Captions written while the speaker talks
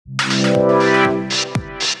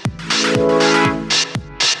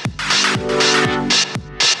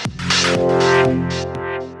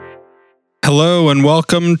Hello and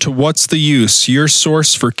welcome to What's the Use, your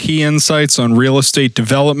source for key insights on real estate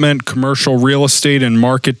development, commercial real estate, and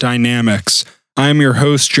market dynamics. I'm your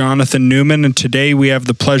host, Jonathan Newman, and today we have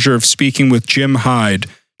the pleasure of speaking with Jim Heid.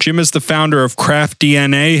 Jim is the founder of Craft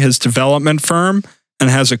DNA, his development firm, and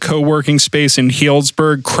has a co-working space in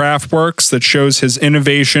Healdsburg, Craftworks, that shows his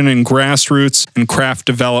innovation in grassroots and craft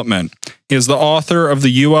development. He is the author of the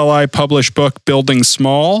ULI published book, Building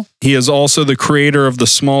Small. He is also the creator of the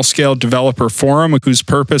Small Scale Developer Forum, whose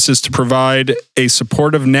purpose is to provide a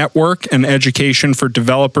supportive network and education for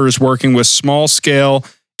developers working with small scale,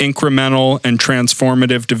 incremental, and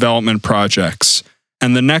transformative development projects.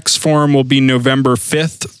 And the next forum will be November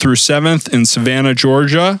 5th through 7th in Savannah,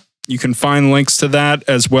 Georgia. You can find links to that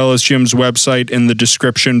as well as Jim's website in the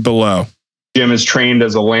description below. Jim is trained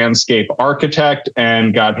as a landscape architect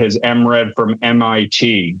and got his MRED from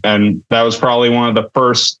MIT. And that was probably one of the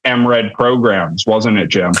first MRED programs, wasn't it,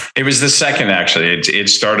 Jim? It was the second, actually. It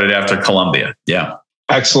started after Columbia. Yeah.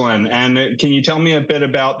 Excellent. And can you tell me a bit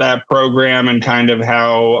about that program and kind of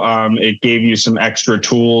how it gave you some extra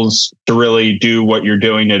tools to really do what you're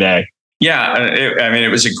doing today? Yeah,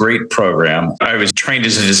 it was a great program. I was trained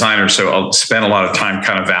as a designer, so I spent a lot of time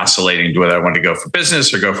kind of vacillating whether I wanted to go for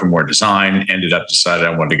business or go for more design. Ended up deciding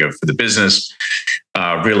I wanted to go for the business.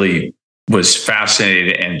 Really was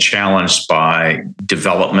fascinated and challenged by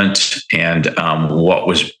development and what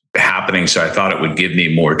was happening. So I thought it would give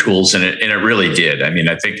me more tools, and it really did. I mean,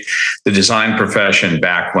 I think the design profession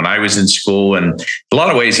back when I was in school, and a lot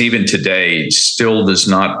of ways even today, still does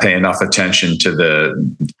not pay enough attention to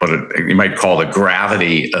what you might call the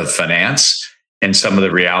gravity of finance and some of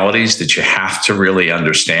the realities that you have to really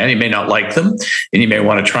understand. You may not like them, and you may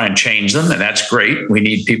want to try and change them, and that's great. We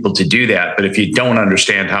need people to do that. But if you don't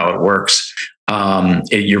understand how it works,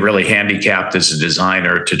 you're really handicapped as a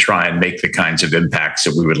designer to try and make the kinds of impacts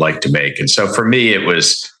that we would like to make. And so for me, it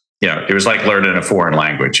was like learning a foreign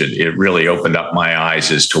language. It really opened up my eyes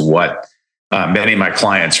as to what many of my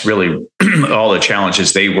clients really, all the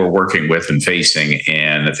challenges they were working with and facing.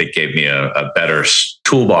 And I think gave me a better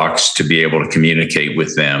toolbox to be able to communicate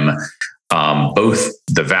with them, both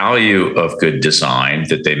the value of good design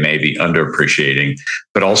that they may be underappreciating,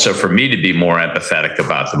 but also for me to be more empathetic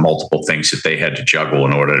about the multiple things that they had to juggle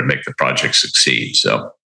in order to make the project succeed.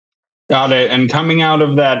 So. Got it. And coming out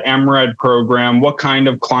of that MRED program, what kind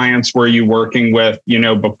of clients were you working with,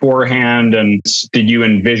 beforehand? And did you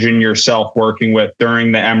envision yourself working with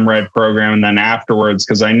during the MRED program and then afterwards?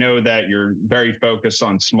 Because I know that you're very focused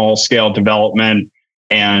on small scale development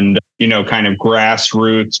and, kind of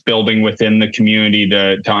grassroots building within the community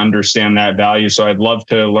to understand that value. So I'd love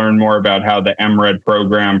to learn more about how the MRED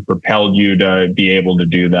program propelled you to be able to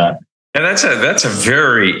do that. And that's a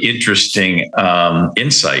very interesting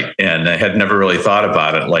insight, and I had never really thought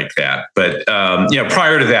about it like that. But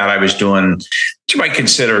prior to that, I was doing what you might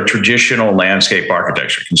consider traditional landscape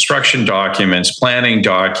architecture, construction documents, planning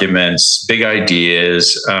documents, big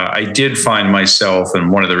ideas. I did find myself,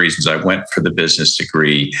 and one of the reasons I went for the business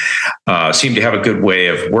degree, seemed to have a good way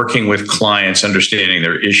of working with clients, understanding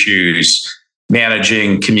their issues,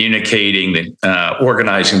 managing, communicating,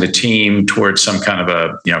 organizing the team towards some kind of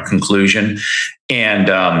a conclusion. And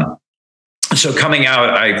so coming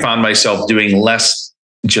out, I found myself doing less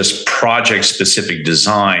just project-specific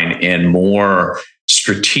design and more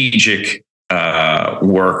strategic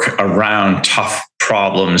work around tough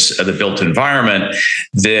problems of the built environment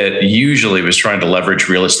that usually was trying to leverage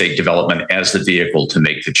real estate development as the vehicle to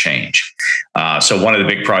make the change. So one of the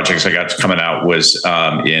big projects I got coming out was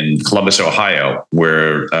in Columbus, Ohio,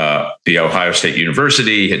 where the Ohio State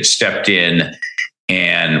University had stepped in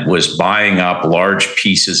and was buying up large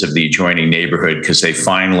pieces of the adjoining neighborhood because they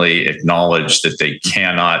finally acknowledged that they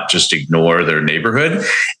cannot just ignore their neighborhood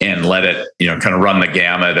and let it, kind of run the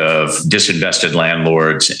gamut of disinvested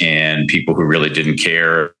landlords and people who really didn't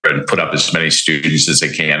care and put up as many students as they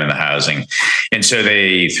can in the housing. And so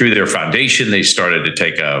they, through their foundation, they started to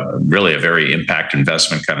take a very impact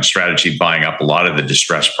investment kind of strategy, buying up a lot of the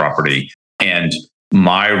distressed property. And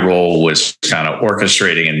my role was kind of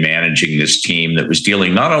orchestrating and managing this team that was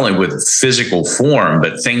dealing not only with physical form,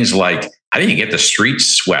 but things like, how do you get the streets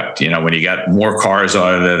swept, when you got more cars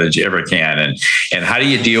on it than you ever can? And how do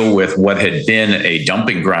you deal with what had been a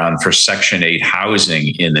dumping ground for Section 8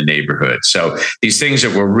 housing in the neighborhood? So these things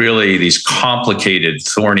that were really these complicated,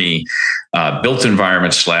 thorny built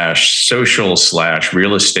environment slash social slash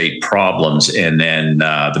real estate problems. And then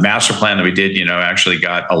the master plan that we did, actually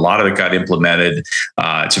got a lot of it got implemented.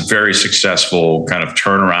 It's a very successful kind of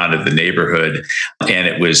turnaround of the neighborhood. And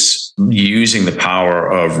it was using the power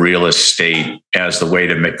of real estate as the way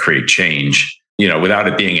to create change, without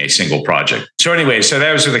it being a single project. So anyway, so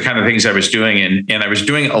those are the kind of things I was doing. And I was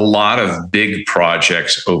doing a lot of big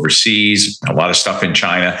projects overseas, a lot of stuff in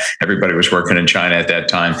China. Everybody was working in China at that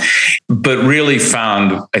time, but really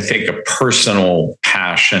found, I think, a personal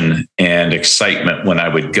passion and excitement when I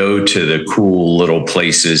would go to the cool little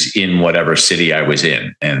places in whatever city I was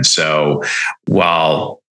in. And so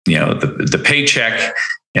while, the paycheck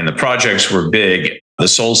and the projects were big, the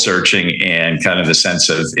soul searching and kind of the sense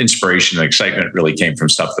of inspiration and excitement really came from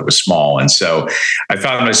stuff that was small. And so I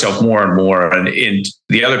found myself more and more. And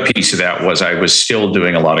the other piece of that was I was still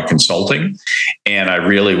doing a lot of consulting, and I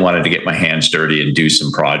really wanted to get my hands dirty and do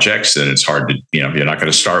some projects. And it's hard to, you're not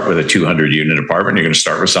going to start with a 200 unit apartment. You're going to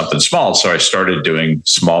start with something small. So I started doing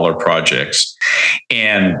smaller projects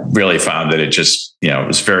and really found that it just, it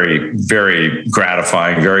was very, very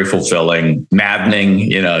gratifying, very fulfilling, maddening,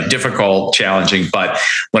 difficult, challenging. But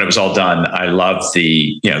when it was all done, I loved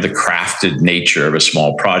the crafted nature of a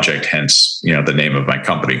small project, hence, the name of my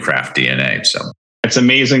company, Craft DNA. So it's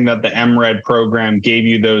amazing that the MRED program gave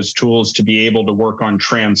you those tools to be able to work on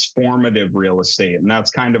transformative real estate. And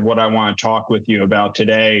that's kind of what I want to talk with you about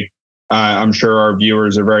today. I'm sure our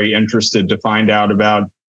viewers are very interested to find out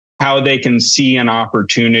about how they can see an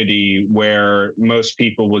opportunity where most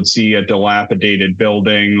people would see a dilapidated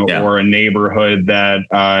building or a neighborhood that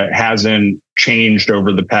hasn't changed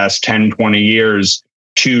over the past 10, 20 years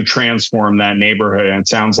to transform that neighborhood. And it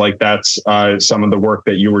sounds like that's some of the work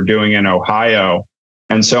that you were doing in Ohio.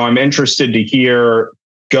 And so I'm interested to hear,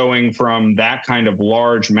 going from that kind of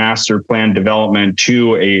large master plan development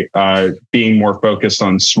to being more focused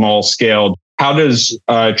on small scale. How does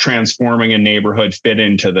transforming a neighborhood fit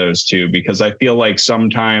into those two? Because I feel like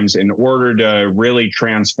sometimes in order to really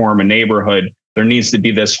transform a neighborhood, there needs to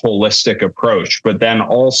be this holistic approach. But then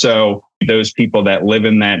also those people that live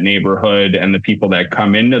in that neighborhood and the people that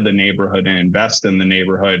come into the neighborhood and invest in the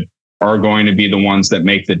neighborhood are going to be the ones that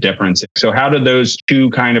make the difference. So how do those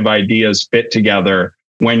two kind of ideas fit together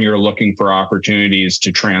when you're looking for opportunities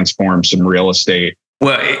to transform some real estate?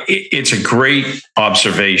 Well, it's a great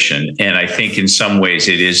observation. And I think in some ways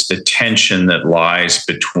it is the tension that lies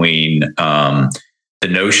between the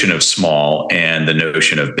notion of small and the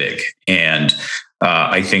notion of big. And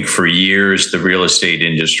I think for years, the real estate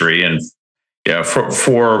industry, and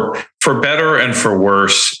for better and for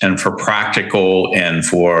worse, and for practical and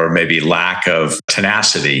for maybe lack of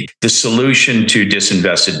tenacity, the solution to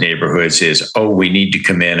disinvested neighborhoods is, we need to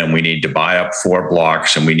come in and we need to buy up 4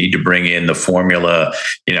 blocks and we need to bring in the formula,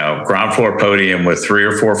 ground floor podium with 3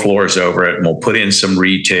 or 4 floors over it. And we'll put in some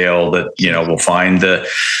retail that, we'll find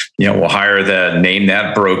we'll hire name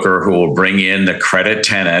that broker who will bring in the credit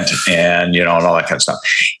tenant and, and all that kind of stuff.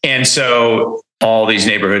 And so all these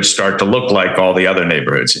neighborhoods start to look like all the other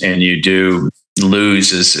neighborhoods. And you do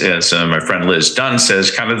lose, as my friend Liz Dunn says,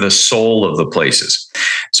 kind of the soul of the places.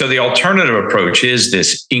 So the alternative approach is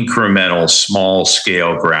this incremental, small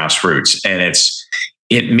scale grassroots. And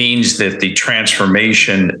it means that the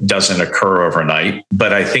transformation doesn't occur overnight,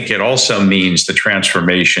 but I think it also means the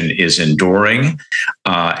transformation is enduring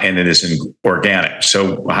and it is organic.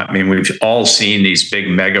 So, we've all seen these big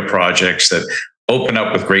mega projects that open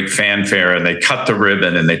up with great fanfare and they cut the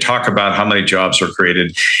ribbon and they talk about how many jobs were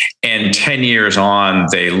created. And 10 years on,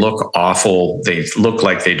 they look awful. They look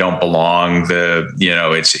like they don't belong.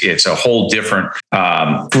 It's a whole different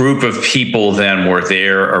group of people than were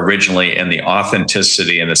there originally. And the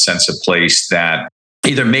authenticity and the sense of place that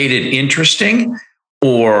either made it interesting,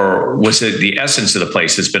 or was it the essence of the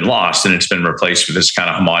place that's been lost and it's been replaced with this kind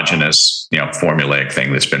of homogenous, formulaic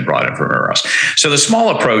thing that's been brought in from everywhere else. So the small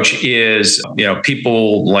approach is,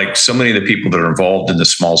 people like so many of the people that are involved in the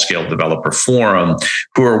small scale developer forum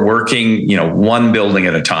who are working, one building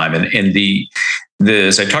at a time. And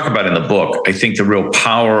as I talk about in the book, I think the real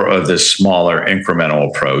power of this smaller incremental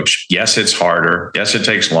approach, yes, it's harder. Yes, it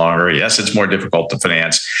takes longer. Yes, it's more difficult to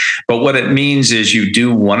finance. But what it means is you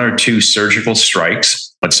do 1 or 2 surgical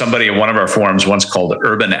strikes what somebody in one of our forums once called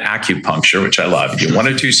urban acupuncture, which I love. You do 1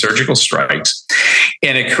 or 2 surgical strikes,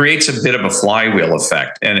 and it creates a bit of a flywheel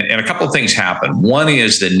effect. And a couple of things happen. One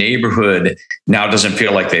is the neighborhood now doesn't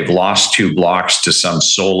feel like they've lost 2 blocks to some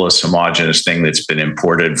soulless, homogenous thing that's been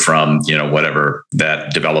imported from, whatever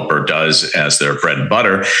that developer does as their bread and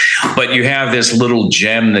butter. But you have this little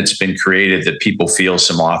gem that's been created that people feel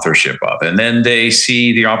some authorship of. And then they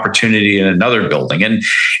see the opportunity in another building. And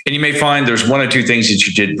you may find there's 1 or 2 things that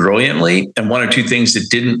you did brilliantly and 1 or 2 things that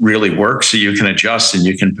didn't really work. So you can adjust and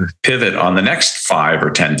you can pivot on the next 5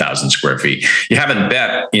 or 10,000 square feet. You haven't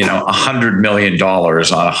bet, $100 million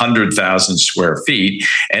on 100,000 square feet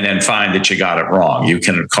and then find that you got it wrong. You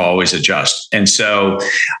can always adjust. And so,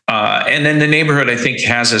 and then the neighborhood, I think,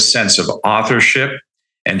 has a sense of authorship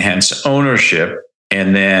and hence ownership,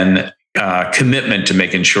 and then commitment to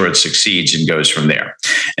making sure it succeeds and goes from there.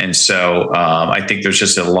 And so I think there's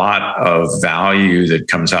just a lot of value that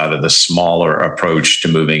comes out of the smaller approach to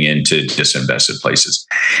moving into disinvested places.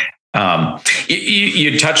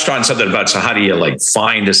 You touched on something about, so how do you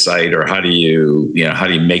find a site, or how do you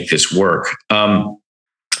make this work?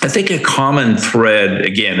 I think a common thread,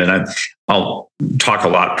 again, and I'll talk a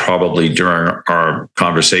lot probably during our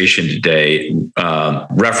conversation today,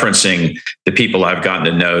 referencing the people I've gotten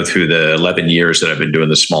to know through the 11 years that I've been doing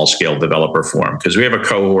the small scale developer forum, because we have a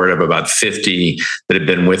cohort of about 50 that have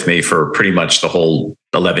been with me for pretty much the whole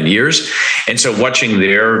 11 years. And so watching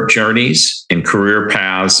their journeys and career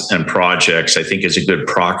paths and projects, I think, is a good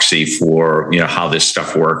proxy for, how this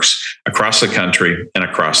stuff works across the country and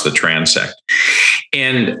across the transect.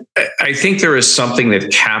 And I think there is something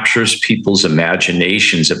that captures people's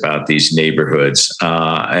imaginations about these neighborhoods,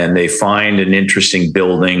 and they find an interesting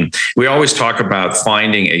building. We always talk about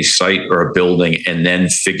finding a site or a building and then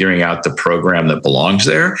figuring out the program that belongs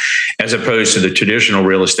there, as opposed to the traditional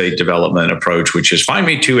real estate development approach, which is find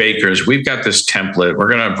me 2 acres. We've got this template. We're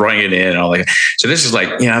going to bring it in. So this is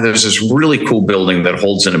there's this really cool building that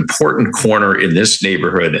holds an important corner in this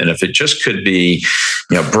neighborhood. And if it just could be,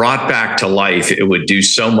 brought back to life, it would do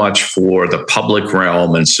so much for the public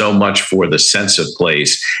realm and so much for the sense of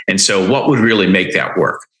place. And so what would really make that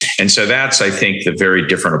work? And so that's, I think, the very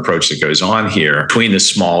different approach that goes on here between the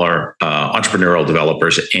smaller entrepreneurial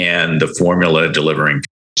developers and the formula delivering.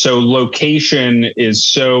 So location is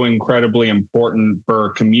so incredibly important for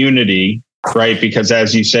a community, right? Because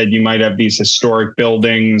as you said, you might have these historic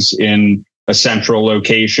buildings in a central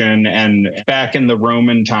location. And back in the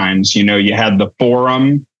Roman times, you had the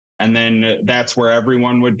forum, and then that's where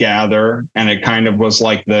everyone would gather. And it kind of was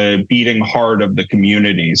like the beating heart of the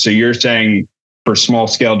community. So you're saying for small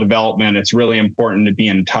scale development, it's really important to be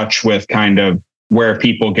in touch with kind of where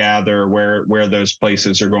people gather, where those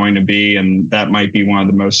places are going to be. And that might be one of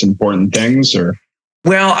the most important things, or?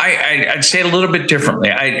 Well, I'd say it a little bit differently.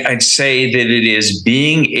 I'd say that it is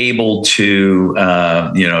being able to,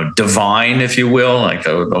 divine, if you will, like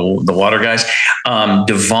the water guys,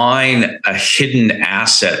 divine a hidden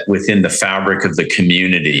asset within the fabric of the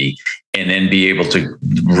community, and then be able to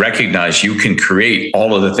recognize you can create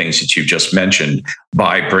all of the things that you just mentioned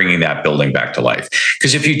by bringing that building back to life.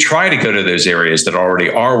 Because if you try to go to those areas that already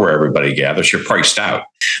are where everybody gathers, you're priced out.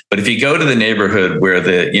 But if you go to the neighborhood where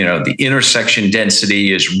the intersection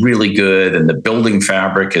density is really good and the building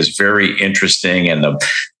fabric is very interesting, and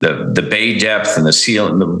the bay depth and the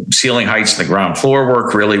ceiling heights and the ground floor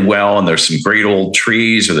work really well, and there's some great old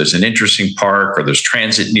trees, or there's an interesting park, or there's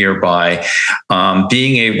transit nearby,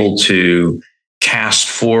 being able to cast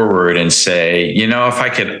forward and say, if I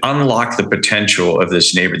could unlock the potential of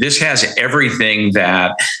this neighborhood, this has everything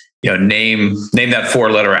that, name that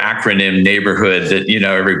 4-letter acronym neighborhood that,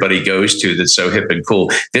 everybody goes to, that's so hip and cool.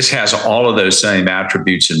 This has all of those same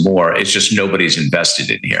attributes and more. It's just nobody's invested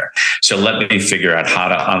in here. So let me figure out how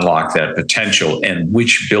to unlock that potential, and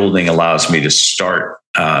which building allows me to start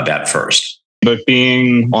that first. But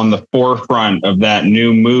being on the forefront of that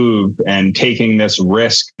new move and taking this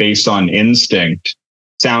risk based on instinct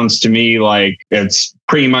sounds to me like it's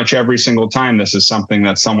pretty much every single time this is something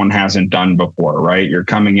that someone hasn't done before, right? You're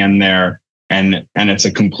coming in there and it's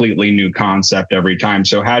a completely new concept every time.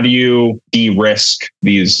 So how do you de-risk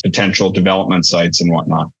these potential development sites and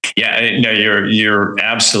whatnot? Yeah, no, you're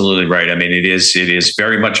absolutely right. I mean, it is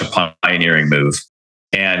very much a pioneering move.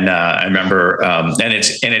 And I remember, and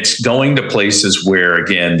it's going to places where,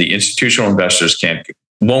 again, the institutional investors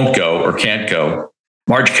won't go or can't go,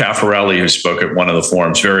 Marge Caffarelli, who spoke at one of the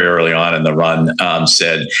forums very early on in the run,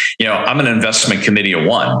 said, I'm an investment committee of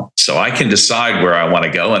one, so I can decide where I want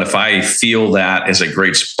to go. And if I feel that is a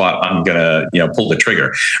great spot, I'm going to, pull the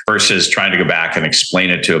trigger versus trying to go back and explain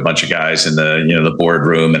it to a bunch of guys in the, the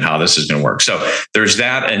boardroom and how this is going to work. So there's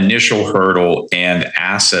that initial hurdle and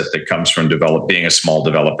asset that comes from being a small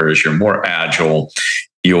developer is you're more agile.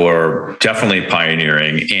 You're definitely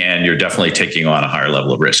pioneering, and you're definitely taking on a higher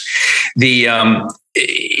level of risk. The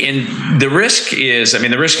risk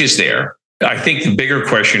is there. I think the bigger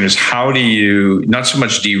question is how do you not so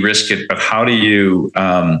much de-risk it, but how do you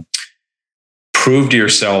prove to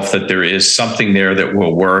yourself that there is something there that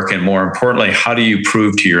will work? And more importantly, how do you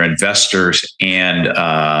prove to your investors and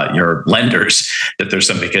your lenders that there's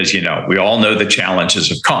something? Because, we all know the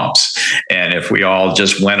challenges of comps. And if we all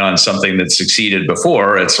just went on something that succeeded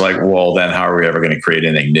before, it's like, well, then how are we ever going to create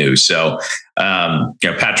anything new? So,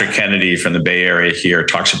 Patrick Kennedy from the Bay Area here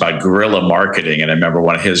talks about guerrilla marketing. And I remember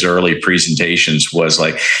one of his early presentations was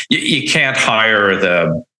like, you can't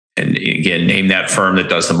hire and again, name that firm that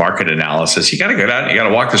does the market analysis. You got to go out, you got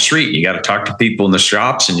to walk the street, you got to talk to people in the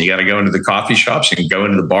shops, and you got to go into the coffee shops, you can go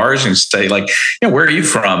into the bars and say like, where are you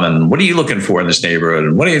from? And what are you looking for in this neighborhood?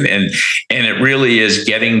 And and it really is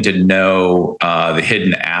getting to know the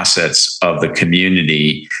hidden assets of the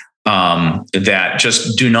community that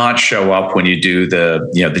just do not show up when you do the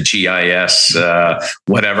GIS,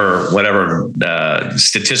 whatever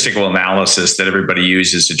statistical analysis that everybody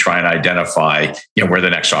uses to try and identify, where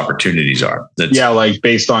the next opportunities are. Like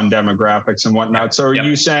based on demographics and whatnot. So are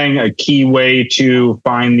you saying a key way to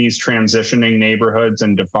find these transitioning neighborhoods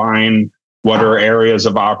and define what are areas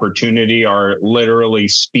of opportunity are literally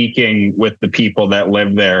speaking with the people that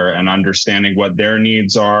live there and understanding what their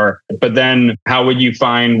needs are? But then how would you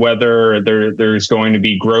find whether there's going to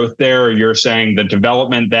be growth there? Or you're saying the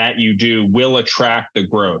development that you do will attract the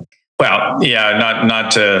growth? Well, yeah, not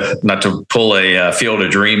to pull a Field of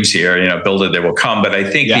Dreams here, build it, they will come. But I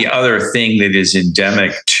think the other thing that is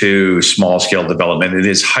endemic to small scale development, it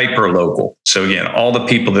is hyper local. So again, all the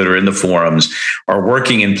people that are in the forums are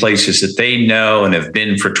working in places that they know and have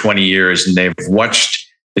been for 20 years, and they've watched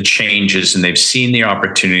the changes and they've seen the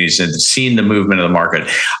opportunities and seen the movement of the market.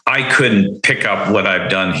 I couldn't pick up what I've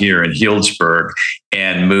done here in Healdsburg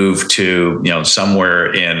and move to,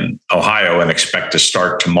 somewhere in Ohio and expect to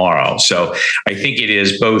start tomorrow. So I think it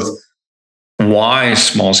is both why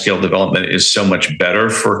small scale development is so much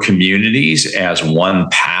better for communities as one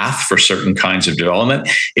path for certain kinds of development.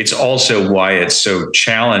 It's also why it's so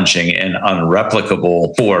challenging and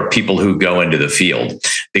unreplicable for people who go into the field,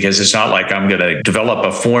 because it's not like I'm going to develop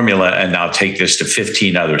a formula and now take this to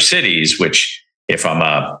 15 other cities, which if I'm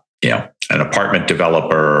an apartment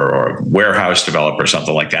developer or a warehouse developer or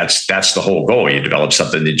something like that, that's the whole goal. You develop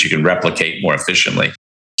something that you can replicate more efficiently.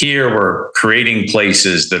 Here, we're creating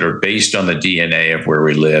places that are based on the DNA of where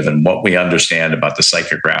we live and what we understand about the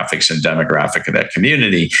psychographics and demographic of that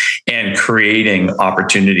community, and creating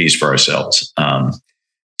opportunities for ourselves.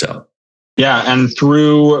 And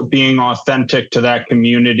through being authentic to that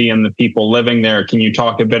community and the people living there, can you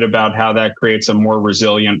talk a bit about how that creates a more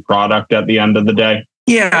resilient product at the end of the day?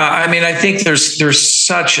 Yeah, I think there's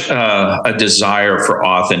such a desire for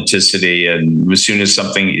authenticity, and as soon as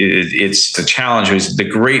something, it's the challenge is the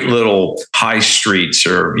great little high streets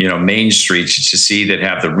or main streets to see that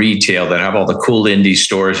have the retail, that have all the cool indie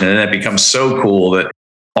stores, and then it becomes so cool that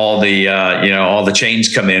all the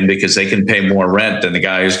chains come in because they can pay more rent than the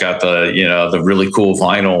guy who's got the really cool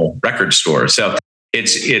vinyl record store. So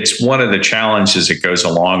it's one of the challenges that goes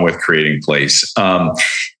along with creating place.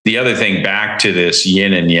 The other thing, back to this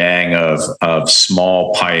yin and yang of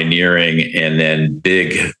small pioneering and then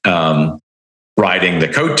big riding the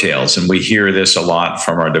coattails. And we hear this a lot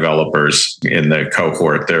from our developers in the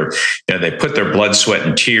cohort. They put their blood, sweat,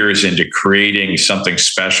 and tears into creating something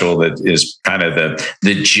special that is kind of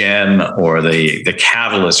the gem or the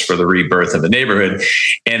catalyst for the rebirth of a neighborhood.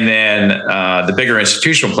 And then the bigger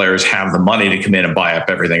institutional players have the money to come in and buy up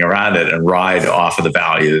everything around it and ride off of the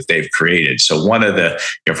value that they've created. So one of the,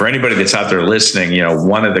 for anybody that's out there listening,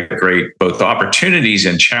 one of the great both opportunities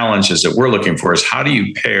and challenges that we're looking for is how do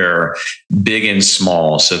you pair big and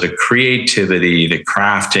small? So the creativity, the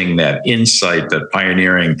crafting, that insight, the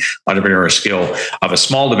pioneering entrepreneurial skill of a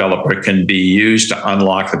small developer can be used to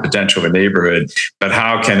unlock the potential of a neighborhood. But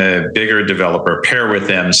how can a bigger developer pair with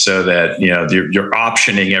them so that you're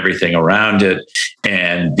optioning everything around it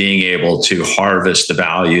and being able to harvest the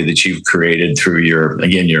value that you've created through your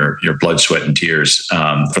blood, sweat, and tears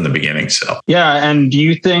from the beginning. So and do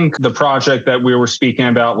you think the project that we were speaking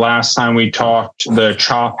about last time we talked, the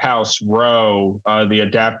Chop House Row, the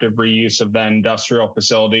adaptive reuse of that industrial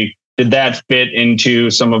facility. Did that fit into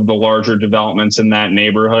some of the larger developments in that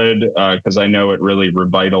neighborhood? Because I know it really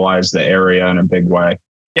revitalized the area in a big way.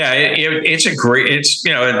 Yeah,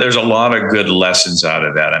 there's a lot of good lessons out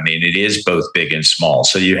of that. I mean, it is both big and small.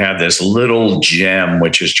 So you have this little gem,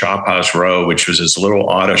 which is Chop House Row, which was this little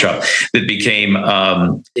auto shop that became,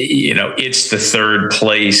 it's the third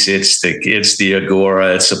place. It's the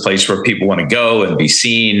Agora. It's the place where people want to go and be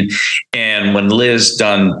seen. And when Liz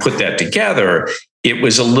Dunn put that together, it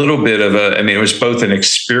was a little bit of it was both an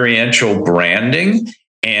experiential branding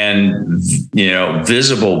and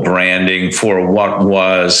visible branding for what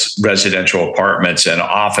was residential apartments and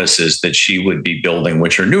offices that she would be building,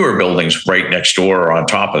 which are newer buildings right next door or on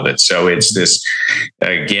top of it. So it's this,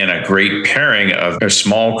 again, a great pairing of a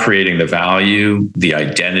small creating the value, the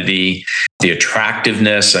identity, the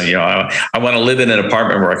attractiveness. And, I want to live in an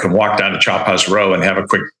apartment where I can walk down to Chop House Row and have a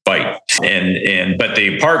quick bite. But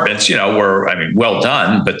the apartments, were, well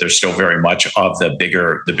done, but they're still very much of the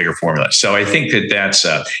bigger formula. So I think that's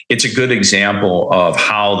it's a good example of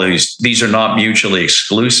how these are not mutually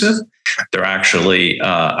exclusive. They're actually,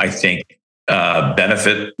 I think,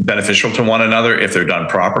 beneficial to one another if they're done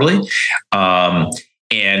properly.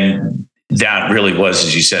 And that really was,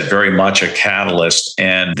 as you said, very much a catalyst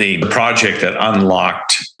and the project that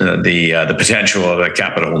unlocked the potential of a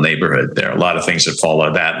Capitol neighborhood there. A lot of things that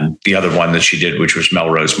followed that. And the other one that she did, which was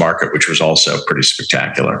Melrose Market, which was also pretty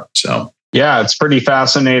spectacular. So. Yeah, it's pretty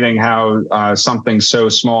fascinating how something so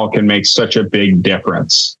small can make such a big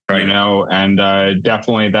difference, right. And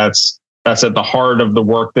definitely that's at the heart of the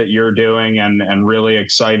work that you're doing and really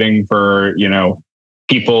exciting for,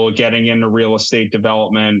 people getting into real estate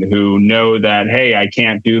development who know that, hey, I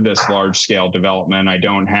can't do this large scale development. I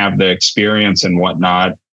don't have the experience and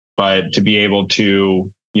whatnot, but to be able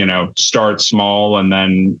to, start small and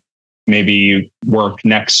then maybe work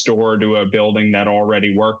next door to a building that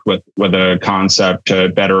already worked with a concept to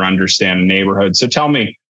better understand a neighborhood. So tell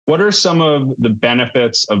me, what are some of the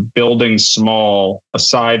benefits of building small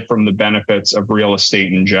aside from the benefits of real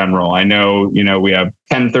estate in general? I know, we have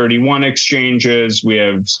 1031 exchanges, we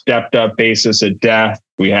have stepped up basis at death,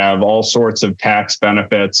 we have all sorts of tax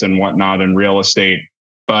benefits and whatnot in real estate.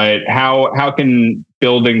 But how can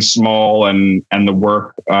building small and the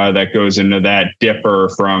work that goes into that differ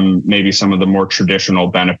from maybe some of the more traditional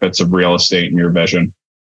benefits of real estate in your vision?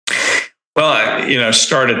 Well,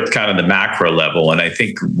 started kind of the macro level. And I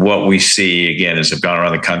think what we see, again, as I've gone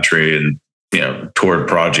around the country and, toured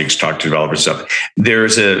projects, talked to developers and stuff,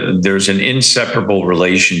 there's an inseparable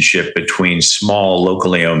relationship between small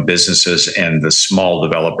locally owned businesses and the small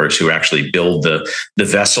developers who actually build the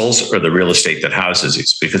vessels or the real estate that houses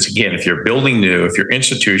these. Because again, if you're building new, if you're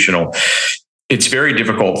institutional, it's very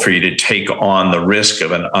difficult for you to take on the risk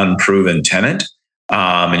of an unproven tenant.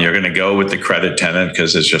 And you're going to go with the credit tenant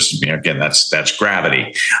because it's just, again, that's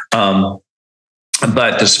gravity. But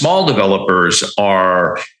the small developers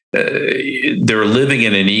are, they're living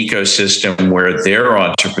in an ecosystem where they're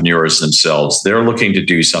entrepreneurs themselves. They're looking to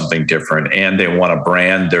do something different, and they want to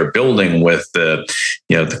brand their building with the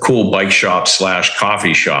cool bike shop /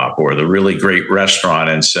 coffee shop or the really great restaurant.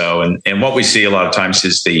 And what we see a lot of times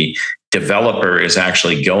is the developer is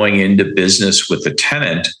actually going into business with the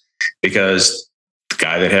tenant because the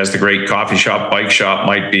guy that has the great coffee shop, bike shop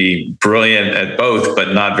might be brilliant at both,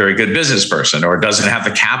 but not very good business person or doesn't have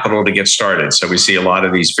the capital to get started. So we see a lot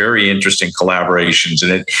of these very interesting collaborations,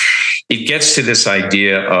 and it gets to this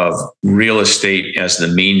idea of real estate as the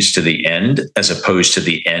means to the end, as opposed to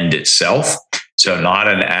the end itself. So not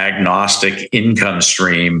an agnostic income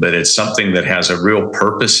stream, but it's something that has a real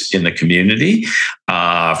purpose in the community,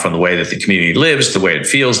 from the way that the community lives, the way it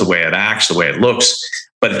feels, the way it acts, the way it looks.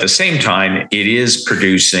 But at the same time, it is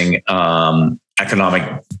producing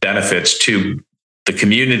economic benefits to the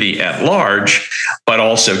community at large, but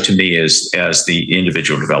also to me as the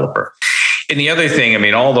individual developer. And the other thing,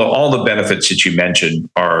 all the benefits that you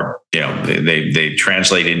mentioned are, they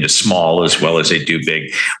translate into small as well as they do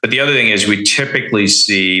big. But the other thing is we typically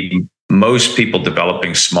see most people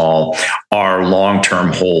developing small are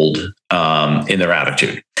long-term hold in their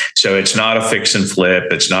attitude. So it's not a fix and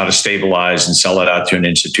flip. It's not a stabilize and sell it out to an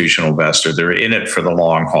institutional investor. They're in it for the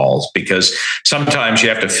long hauls, because sometimes you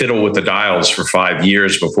have to fiddle with the dials for 5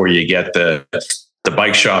 years before you get the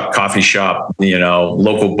bike shop, coffee shop,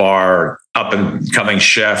 local bar, up and coming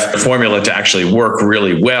chef formula to actually work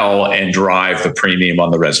really well and drive the premium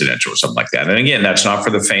on the residential or something like that. And again, that's not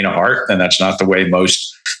for the faint of heart, and that's not the way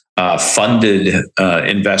most funded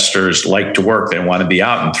investors like to work. They want to be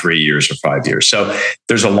out in 3 years or 5 years. So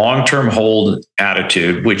there's a long-term hold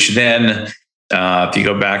attitude, which then If you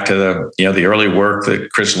go back to the early work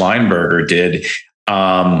that Chris Leinberger did,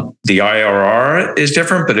 the IRR is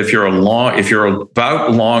different. But if you're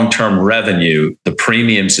about long-term revenue, the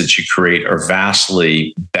premiums that you create are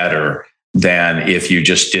vastly better than if you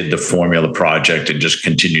just did the formula project and just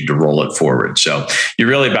continued to roll it forward. So you're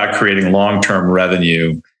really about creating long-term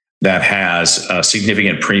revenue that has a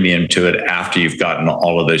significant premium to it after you've gotten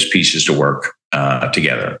all of those pieces to work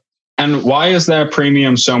together. And why is that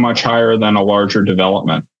premium so much higher than a larger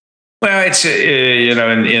development? Well, it's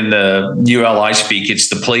in the ULI speak, it's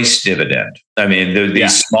the place dividend. I mean,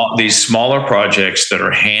 these smaller projects that are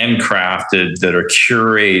handcrafted, that are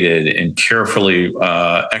curated and carefully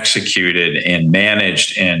executed and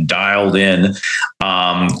managed and dialed in,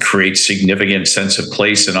 create significant sense of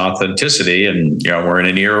place and authenticity. And we're in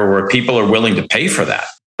an era where people are willing to pay for that.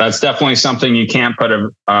 That's definitely something you can't put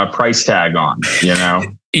a price tag on.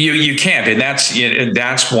 You can't, and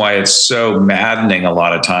that's why it's so maddening a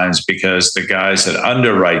lot of times, because the guys that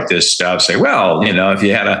underwrite this stuff say, well, if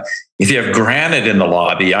you have granite in the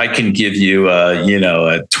lobby, I can give you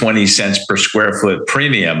a 20 cents per square foot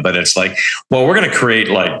premium. But it's like, well, we're going to create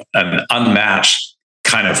like an unmatched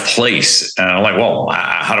kind of place. And I'm like, well,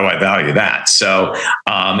 how do I value that? So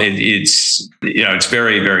it's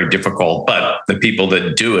very, very difficult, but the people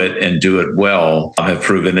that do it and do it well have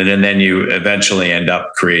proven it. And then you eventually end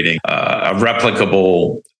up creating a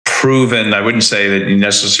replicable, proven. I wouldn't say that you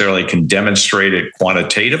necessarily can demonstrate it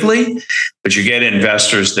quantitatively, but you get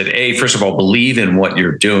investors that first of all, believe in what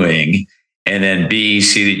you're doing, and then B,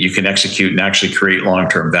 see that you can execute and actually create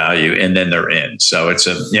long-term value, and then they're in. So it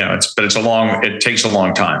takes a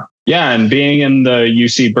long time. Yeah. And being in the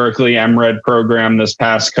UC Berkeley MRED program this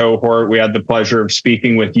past cohort, we had the pleasure of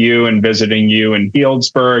speaking with you and visiting you in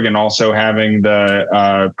Healdsburg, and also having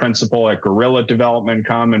the principal at Gorilla Development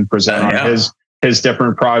come and present on his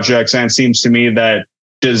different projects. And it seems to me that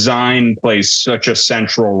design plays such a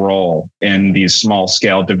central role in these small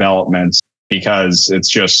scale developments, because it's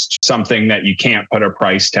just something that you can't put a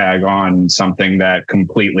price tag on, something that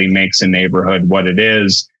completely makes a neighborhood what it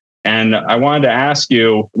is. And I wanted to ask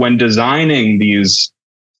you, when designing these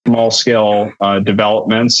small scale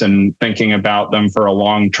developments and thinking about them for a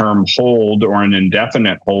long-term hold or an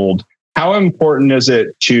indefinite hold, how important is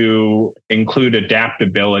it to include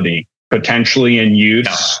adaptability potentially in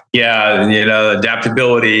use? Yeah,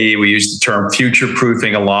 adaptability, we use the term future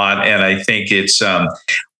proofing a lot. And I think it's,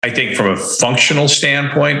 I think from a functional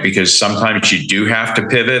standpoint, because sometimes you do have to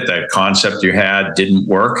pivot, that concept you had didn't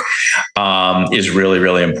work, is really,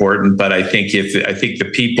 really important. But I think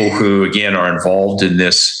the people who, again, are involved in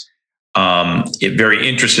this, very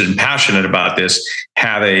interested and passionate about this,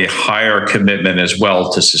 have a higher commitment as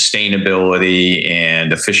well to sustainability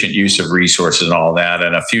and efficient use of resources and all that.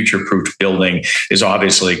 And a future-proof building is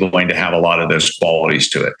obviously going to have a lot of those qualities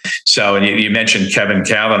to it. So, and you mentioned Kevin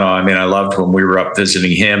Cavanaugh. I mean, I loved when we were up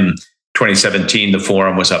visiting him. 2017, the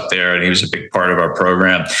forum was up there, and he was a big part of our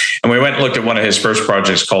program. And we went and looked at one of his first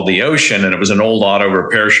projects called The Ocean, and it was an old auto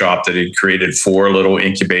repair shop that he'd created 4 little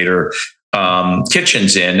incubator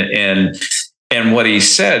kitchens in. And what he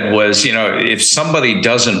said was,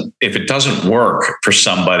 if it doesn't work for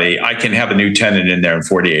somebody, I can have a new tenant in there in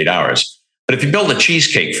 48 hours. But if you build a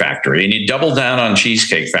cheesecake factory and you double down on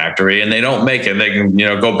Cheesecake Factory and they don't make it, they can,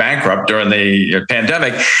 go bankrupt during the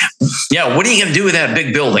pandemic. Yeah. What are you going to do with that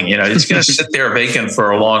big building? It's going to sit there vacant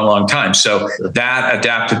for a long, long time. So that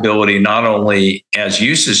adaptability, not only as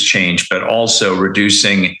uses change, but also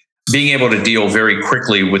being able to deal very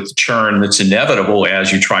quickly with the churn that's inevitable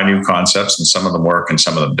as you try new concepts, and some of them work and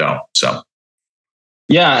some of them don't. So,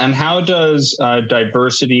 yeah. And how does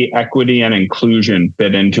diversity, equity, and inclusion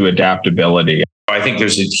fit into adaptability? I think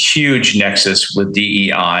there's a huge nexus with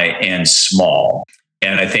DEI and small.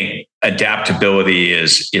 And I think adaptability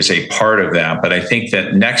is a part of that. But I think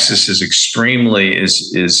that nexus is extremely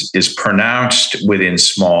pronounced within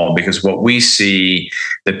small, because what we see,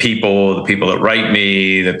 the people that write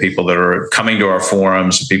me, the people that are coming to our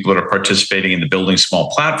forums, the people that are participating in the Building Small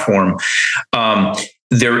platform,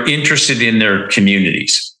 they're interested in their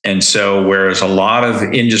communities. And so whereas a lot of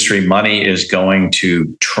industry money is going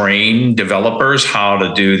to train developers how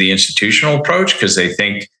to do the institutional approach, because they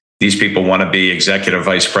think these people want to be executive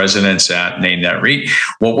vice presidents at Name That REIT.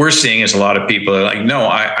 What we're seeing is a lot of people are like, no,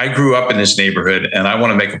 I grew up in this neighborhood and I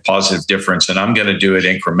want to make a positive difference, and I'm going to do it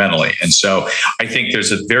incrementally. And so I think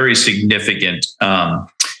there's a very significant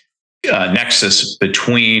nexus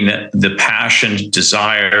between the passion,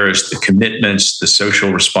 desires, the commitments, the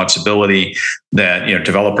social responsibility that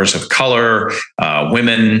developers of color,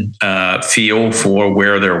 women feel for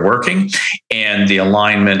where they're working, and the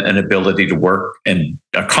alignment and ability to work and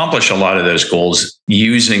accomplish a lot of those goals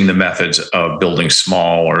using the methods of building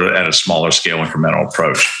small or at a smaller scale incremental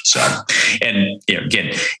approach. So, and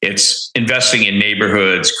again, it's investing in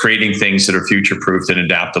neighborhoods, creating things that are future proofed and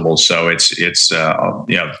adaptable. So it's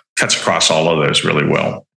cuts across all of those really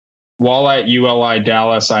well. While at ULI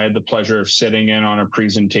Dallas, I had the pleasure of sitting in on a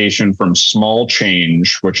presentation from Small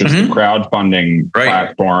Change, which is the crowdfunding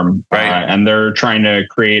platform. And they're trying to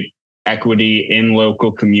create equity in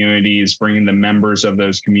local communities, bringing the members of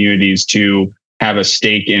those communities to have a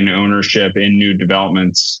stake in ownership in new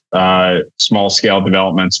developments, small scale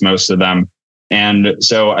developments, most of them. And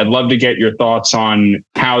so I'd love to get your thoughts on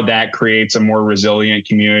how that creates a more resilient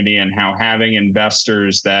community, and how having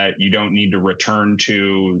investors that you don't need to return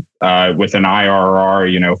to with an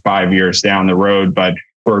IRR, 5 years down the road, but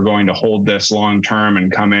who are going to hold this long term and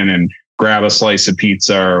come in and grab a slice of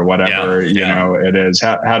pizza or whatever, it is.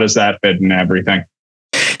 How does that fit in everything?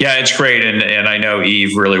 Yeah, it's great. And I know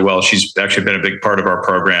Eve really well. She's actually been a big part of our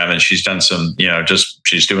program, and she's done some,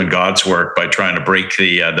 she's doing God's work by trying to break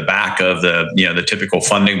the back of the typical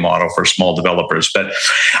funding model for small developers. But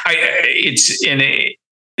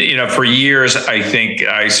for years, I think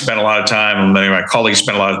I spent a lot of time, and many of my colleagues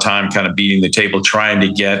spent a lot of time kind of beating the table, trying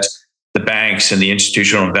to get the banks and the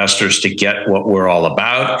institutional investors to get what we're all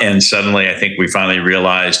about. And suddenly I think we finally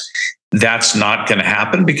realized that's not going to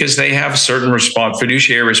happen, because they have certain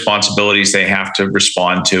fiduciary responsibilities they have to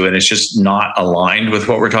respond to, and it's just not aligned with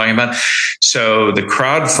what we're talking about. So the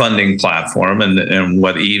crowdfunding platform and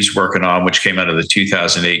what Eve's working on, which came out of the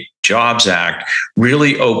 2008 Jobs Act,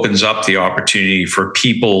 really opens up the opportunity for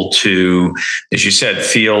people to, as you said,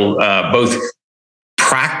 feel both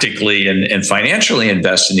practically and financially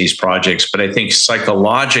invest in these projects, but I think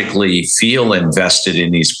psychologically feel invested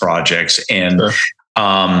in these projects. And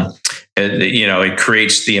it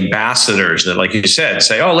creates the ambassadors that, like you said,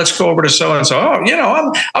 say, "Oh, let's go over to so and so.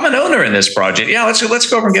 Oh, I'm an owner in this project. Yeah, let's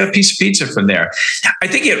go over and get a piece of pizza from there." I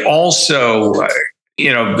think it also,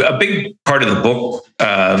 a big part of the book,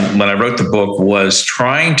 when I wrote the book, was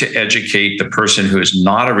trying to educate the person who is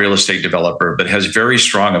not a real estate developer, but has very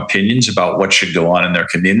strong opinions about what should go on in their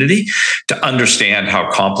community, to understand how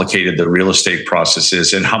complicated the real estate process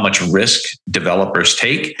is and how much risk developers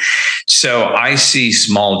take. So I see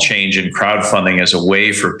Small Change in crowdfunding as a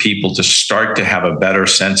way for people to start to have a better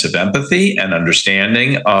sense of empathy and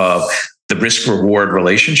understanding of the risk reward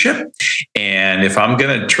relationship. And if I'm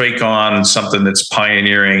going to take on something that's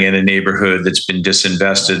pioneering in a neighborhood that's been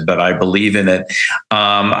disinvested, but I believe in it,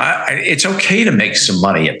 it's okay to make some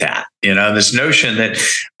money at that. This notion that,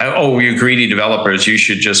 you greedy developers, you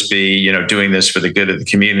should just be, doing this for the good of the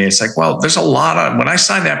community. It's like, well, there's a lot of, when I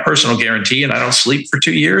sign that personal guarantee and I don't sleep for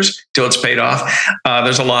 2 years till it's paid off,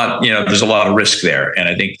 there's a lot of risk there. And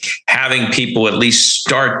I think having people at least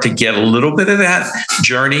start to get a little bit of that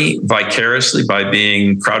journey vicariously by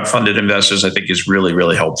being crowdfunded investors, I think is really,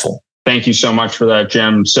 really helpful. Thank you so much for that,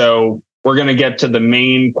 Jim. So we're going to get to the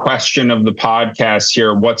main question of the podcast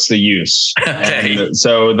here. What's the use? Okay. And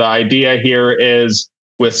so the idea here is,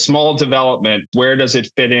 with small development, where does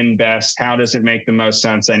it fit in best? How does it make the most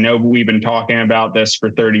sense? I know we've been talking about this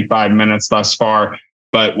for 35 minutes thus far,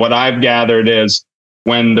 but what I've gathered is,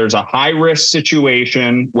 when there's a high risk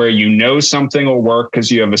situation where something will work because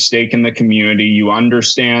you have a stake in the community, you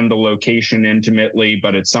understand the location intimately,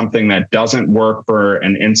 but it's something that doesn't work for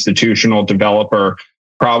an institutional developer,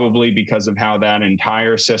 probably because of how that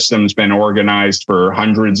entire system's been organized for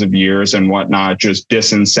hundreds of years and whatnot, just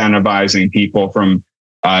disincentivizing people from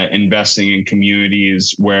investing in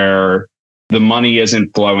communities where the money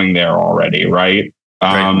isn't flowing there already, right?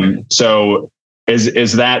 So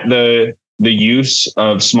is that the use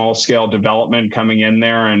of small scale development, coming in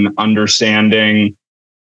there and understanding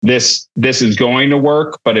this is going to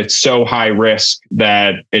work, but it's so high risk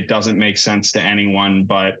that it doesn't make sense to anyone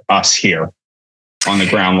but us here on the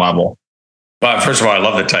ground level? Well, first of all, I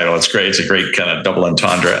love the title. It's great. It's a great kind of double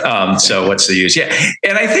entendre. So what's the use? Yeah.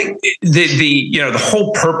 And I think the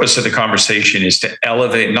whole purpose of the conversation is to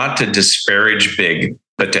elevate, not to disparage big,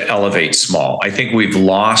 but to elevate small. I think we've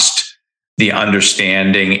lost the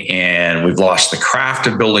understanding, and we've lost the craft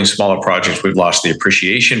of building smaller projects. We've lost the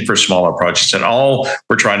appreciation for smaller projects. And all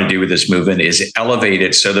we're trying to do with this movement is elevate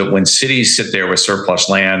it so that when cities sit there with surplus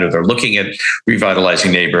land, or they're looking at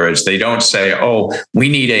revitalizing neighborhoods, they don't say, "Oh, we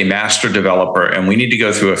need a master developer and we need to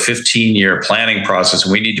go through a 15-year planning process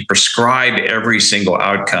and we need to prescribe every single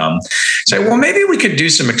outcome." Say, well, maybe we could do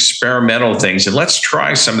some experimental things, and let's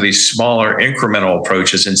try some of these smaller incremental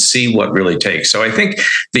approaches and see what really takes. So I think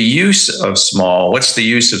the use of of small, what's the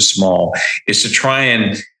use of small, is to try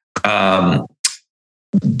and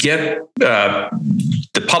get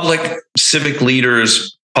the public, civic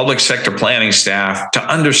leaders, public sector planning staff to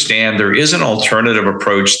understand there is an alternative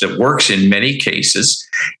approach that works in many cases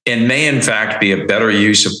and may in fact be a better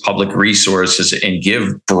use of public resources and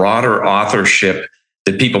give broader authorship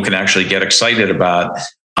that people can actually get excited about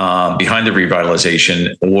behind the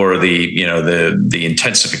revitalization or the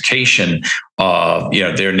intensification of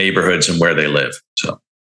their neighborhoods and where they live.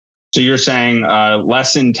 So you're saying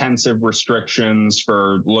less intensive restrictions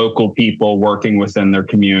for local people working within their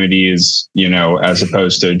communities, as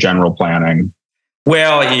opposed to general planning.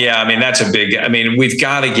 Well, yeah, we've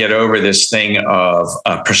got to get over this thing of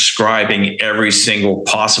prescribing every single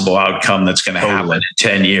possible outcome that's going to happen in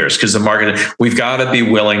 10 years, because the market, we've got to be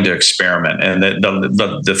willing to experiment. And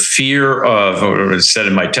the fear of, or as said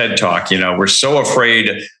in my TED talk, we're so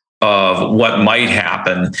afraid of what might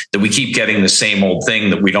happen that we keep getting the same old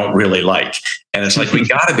thing that we don't really like. And it's like, we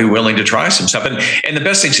got to be willing to try some stuff. And the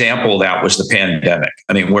best example of that was the pandemic.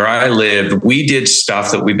 Where I lived, we did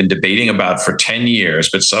stuff that we've been debating about for 10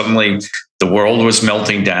 years, but suddenly the world was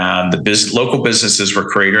melting down. The local businesses were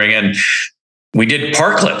cratering, and we did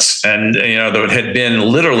parklets, and that had been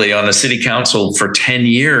literally on the city council for 10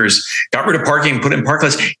 years, got rid of parking, put in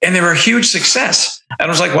parklets, and they were a huge success. And I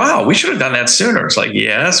was like, wow, we should have done that sooner. It's like,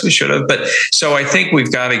 yes, we should have. But so I think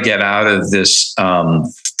we've got to get out of this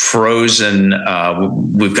frozen,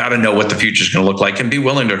 we've got to know what the future is going to look like and be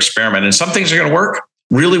willing to experiment. And some things are going to work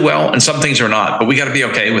really well and some things are not, but we got to be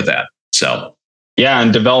okay with that. So. Yeah,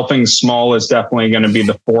 and developing small is definitely going to be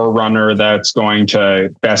the forerunner that's going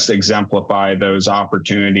to best exemplify those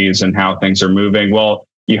opportunities and how things are moving. Well,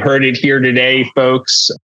 you heard it here today,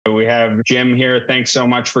 folks. We have Jim here. Thanks so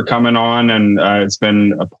much for coming on, and it's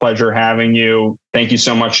been a pleasure having you. Thank you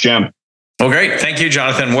so much, Jim. Well, great. Thank you,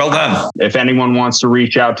 Jonathan. Well done. If anyone wants to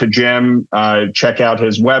reach out to Jim, check out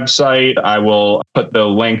his website. I will put the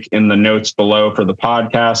link in the notes below for the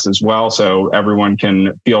podcast as well, so everyone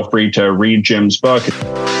can feel free to read Jim's book.